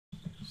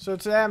So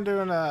today I'm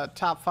doing a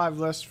top 5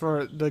 list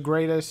for the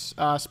greatest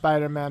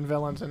Spider-Man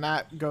villains, and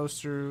that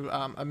goes through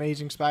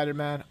Amazing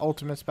Spider-Man,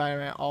 Ultimate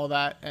Spider-Man, all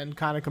that, and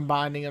kind of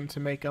combining them to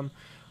make them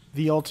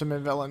the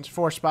ultimate villains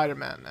for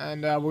Spider-Man.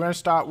 And we're going to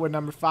start with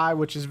number 5,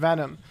 which is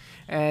Venom.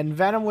 And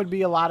Venom would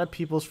be a lot of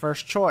people's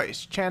first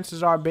choice.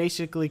 Chances are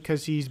basically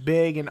because he's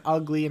big and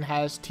ugly and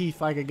has teeth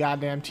like a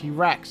goddamn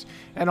T-Rex.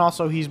 And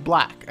also he's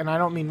black. And I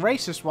don't mean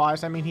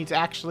racist-wise, I mean he's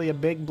actually a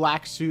big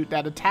black suit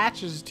that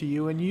attaches to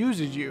you and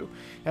uses you.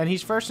 And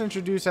he's first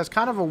introduced as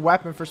kind of a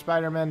weapon for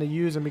Spider-Man to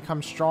use and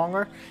become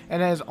stronger,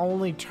 and has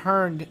only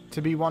turned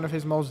to be one of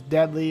his most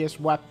deadliest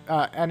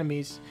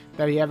enemies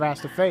that he ever has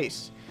to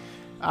face.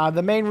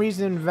 The main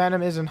reason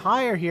Venom isn't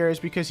higher here is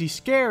because he's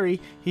scary,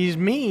 he's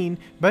mean,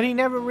 but he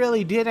never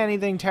really did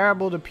anything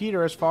terrible to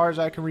Peter as far as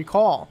I can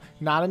recall.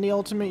 Not in the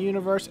Ultimate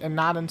Universe and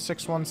not in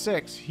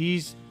 616.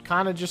 He's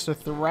kind of just a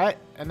threat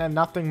and then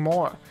nothing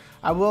more.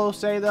 I will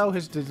say though,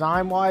 his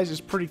design-wise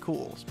is pretty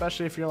cool,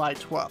 especially if you're like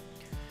 12.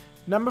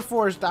 Number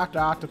 4 is Dr.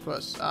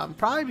 Octopus,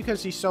 probably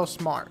because he's so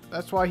smart.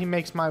 That's why he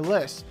makes my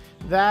list.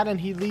 That and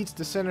he leads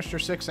the Sinister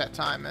Six at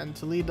time, and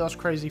to lead those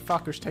crazy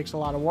fuckers takes a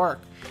lot of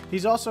work.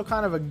 He's also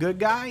kind of a good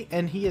guy,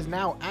 and he is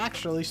now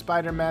actually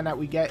Spider-Man that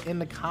we get in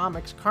the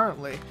comics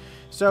currently.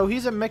 So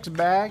he's a mixed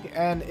bag,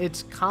 and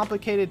it's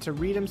complicated to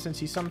read him since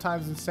he's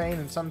sometimes insane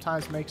and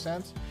sometimes makes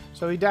sense.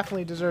 So he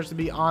definitely deserves to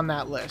be on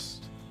that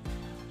list.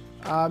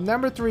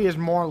 Number 3 is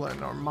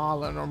Morlun, or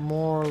Marlon, or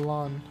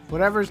Morlun.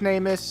 Whatever his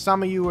name is,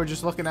 some of you are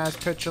just looking at his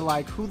picture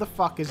like, who the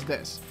fuck is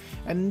this?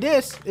 And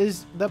this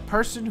is the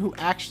person who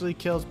actually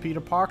kills Peter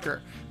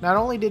Parker. Not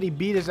only did he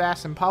beat his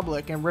ass in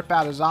public and rip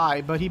out his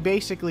eye, but he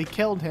basically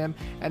killed him,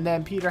 and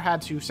then Peter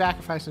had to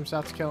sacrifice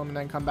himself to kill him and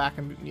then come back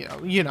and,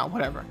 you know,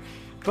 whatever.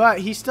 But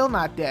he's still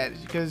not dead,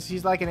 because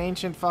he's like an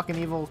ancient fucking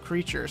evil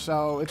creature,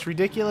 so it's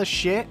ridiculous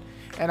shit.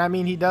 And I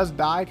mean, he does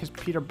die because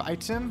Peter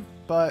bites him,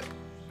 but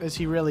is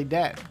he really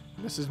dead?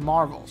 This is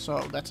Marvel,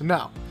 so that's a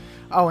no.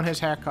 Oh, and his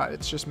haircut,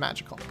 it's just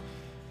magical.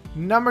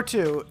 Number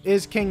 2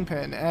 is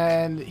Kingpin,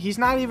 and he's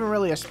not even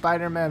really a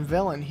Spider-Man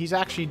villain. He's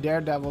actually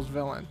Daredevil's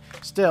villain.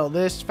 Still,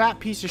 this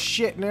fat piece of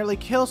shit nearly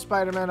kills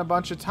Spider-Man a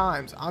bunch of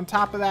times. On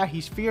top of that,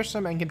 he's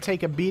fearsome and can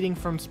take a beating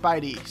from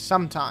Spidey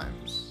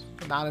sometimes.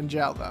 Not in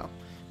jail, though.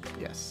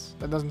 Yes,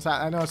 that doesn't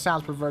sound... I know it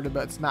sounds perverted,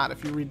 but it's not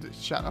if you read the...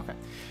 Okay.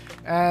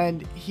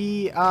 And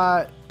he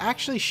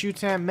actually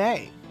shoots Aunt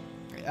May.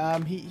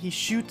 He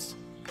shoots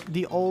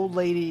the old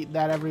lady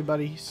that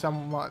everybody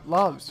somewhat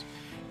loves.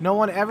 No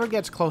one ever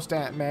gets close to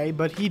Aunt May,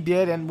 but he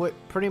did, and with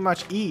pretty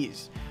much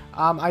ease.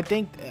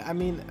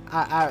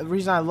 The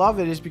reason I love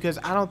it is because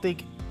I don't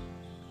think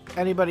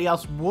anybody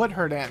else would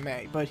hurt Aunt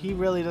May, but he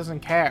really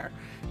doesn't care.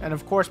 And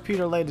of course,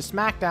 Peter laid the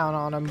smackdown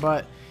on him,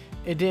 but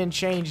it didn't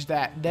change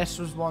that. This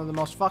was one of the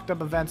most fucked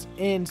up events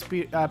in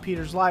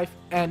Peter's life,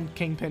 and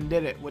Kingpin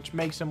did it, which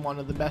makes him one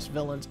of the best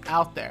villains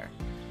out there.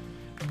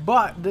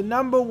 But the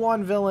number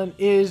 1 villain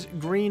is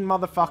Green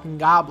motherfucking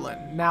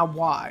Goblin. Now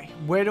why?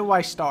 Where do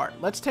I start?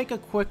 Let's take a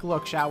quick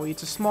look, shall we?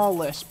 It's a small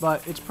list,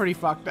 but it's pretty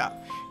fucked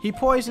up. He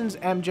poisons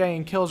MJ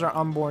and kills her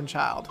unborn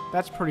child.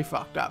 That's pretty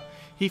fucked up.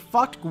 He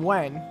fucked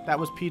Gwen, that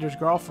was Peter's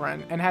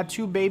girlfriend, and had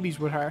 2 babies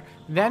with her.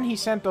 Then he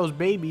sent those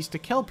babies to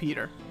kill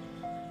Peter.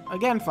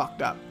 Again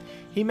fucked up.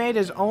 He made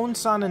his own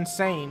son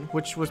insane,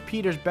 which was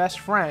Peter's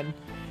best friend,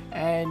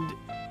 and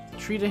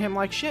treated him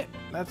like shit.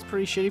 That's a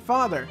pretty shitty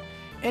father.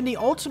 In the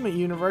Ultimate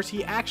Universe,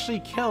 he actually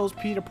kills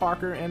Peter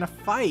Parker in a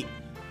fight.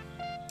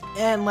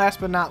 And last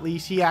but not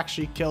least, he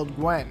actually killed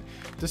Gwen.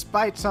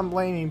 Despite some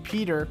blaming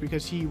Peter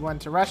because he went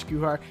to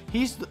rescue her,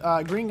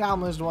 Green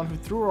Goblin is the one who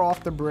threw her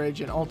off the bridge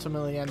and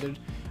ultimately ended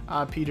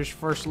Peter's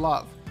first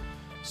love.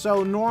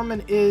 So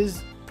Norman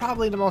is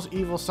probably the most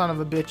evil son of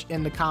a bitch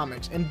in the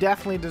comics, and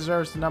definitely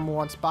deserves the number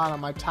 1 spot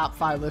on my top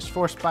 5 list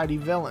for Spidey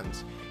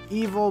villains.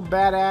 Evil,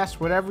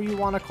 badass, whatever you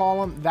want to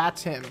call him,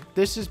 that's him.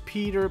 This is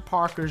Peter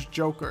Parker's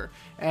Joker,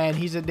 and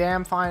he's a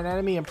damn fine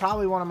enemy and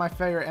probably one of my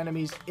favorite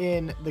enemies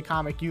in the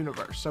comic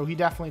universe. So he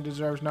definitely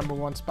deserves number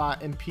 1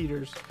 spot in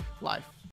Peter's life.